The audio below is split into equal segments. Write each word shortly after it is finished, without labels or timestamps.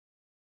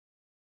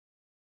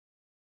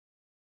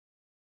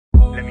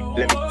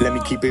Let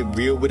me keep it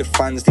real with the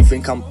fans. They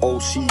think I'm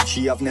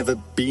OCG, I've never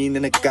been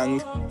in a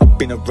gang. I've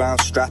been around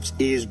straps,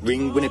 ears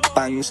ring when it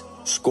bangs.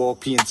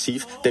 Scorpion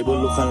teeth, they were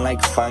looking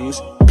like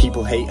fangs.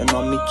 People hating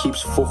on me,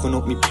 keeps fucking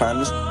up me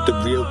plans.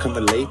 The real can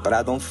relate, but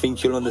I don't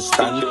think you'll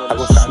understand. I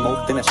got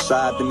smoked in the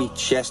side of me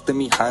chest and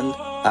me hand.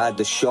 I had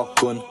the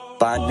shotgun,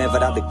 but I never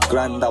had a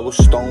grand. I was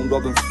stoned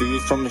robbing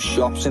food from the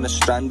shops in the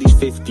Strand. He's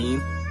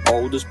 15,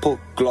 oldest put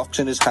Glocks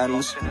in his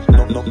hands.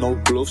 No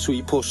gloves, so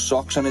he put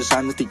socks on his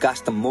hands. They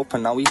gassed him up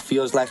and now he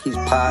feels like he's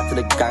part of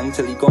the gang.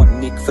 Till he got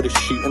nicked for the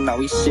shooting, now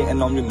he's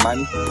sitting on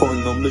remand.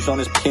 Putting numbers on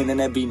his pin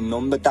and every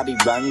number that he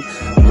rang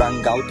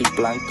out, he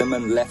blanked them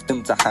and left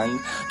them to hang.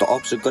 The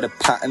ops have got a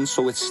pattern,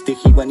 so it's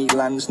sticky when he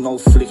lands. No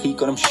flicky,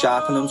 got him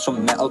sharpening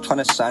some metal trying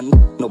to sand.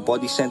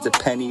 Nobody sent a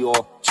penny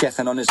or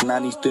checking on his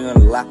nan. He's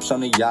doing laps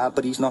on the yard,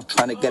 but he's not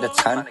trying to get a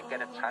tan.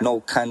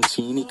 No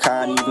canteen, he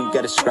can't even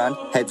get a scran.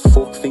 Head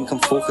fuck, thinking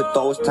fuck it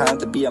though, it's time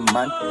to be a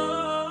man.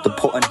 They're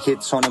putting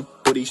hits on him,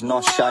 but he's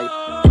not shy.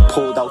 He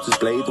pulled out his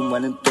blade and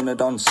went and done it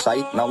on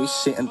sight. Now he's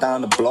sitting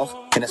down the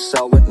block in a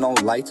cell with no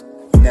light.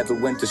 He never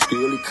went to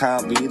school, he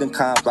can't read and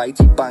can't write.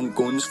 He banged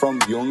guns from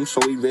young, so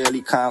he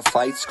really can't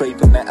fight.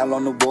 Scraping metal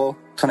on the wall,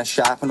 trying to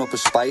sharpen up a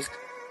spike.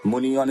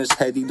 Money on his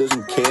head, he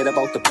doesn't care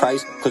about the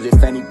price. Cause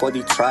if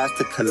anybody tries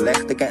to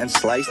collect, they're getting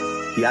sliced.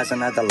 He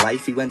hasn't had a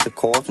life, he went to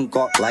court and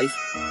got life.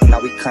 Now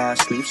he can't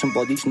sleep,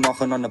 somebody's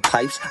knocking on the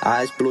pipes.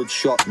 Eyes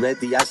bloodshot red,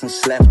 he hasn't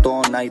slept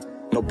all night.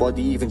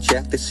 Nobody even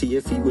checked to see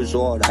if he was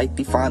alright.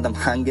 They found him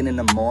hanging in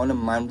the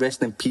morning, man,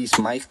 rest in peace,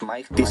 Mike.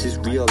 This is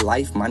real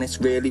life, man, it's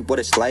really what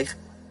it's like.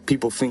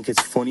 People think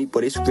it's funny,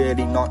 but it's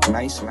really not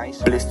nice.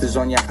 Blisters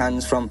on your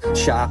hands from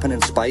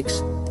sharpening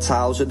spikes.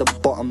 Towels at the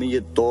bottom of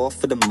your door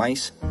for the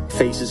mice.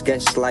 Faces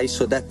get sliced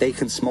so that they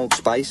can smoke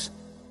spice.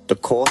 The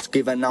court's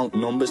giving out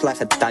numbers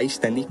like a dice.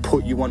 Then they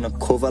put you on the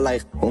cover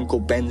like Uncle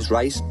Ben's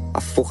rice. I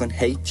fucking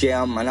hate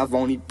jail, man, I've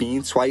only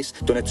been twice.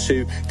 Done a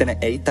 2, then a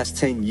 8, that's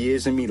 10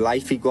 years in me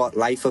life. He got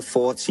life at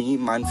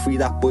 14, man, free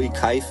that boy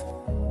Kaif.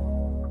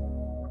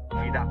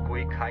 Free that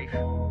boy Kaif.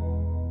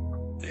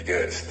 You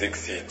get stick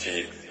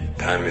CG,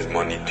 time is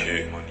money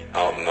too,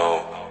 out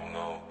now.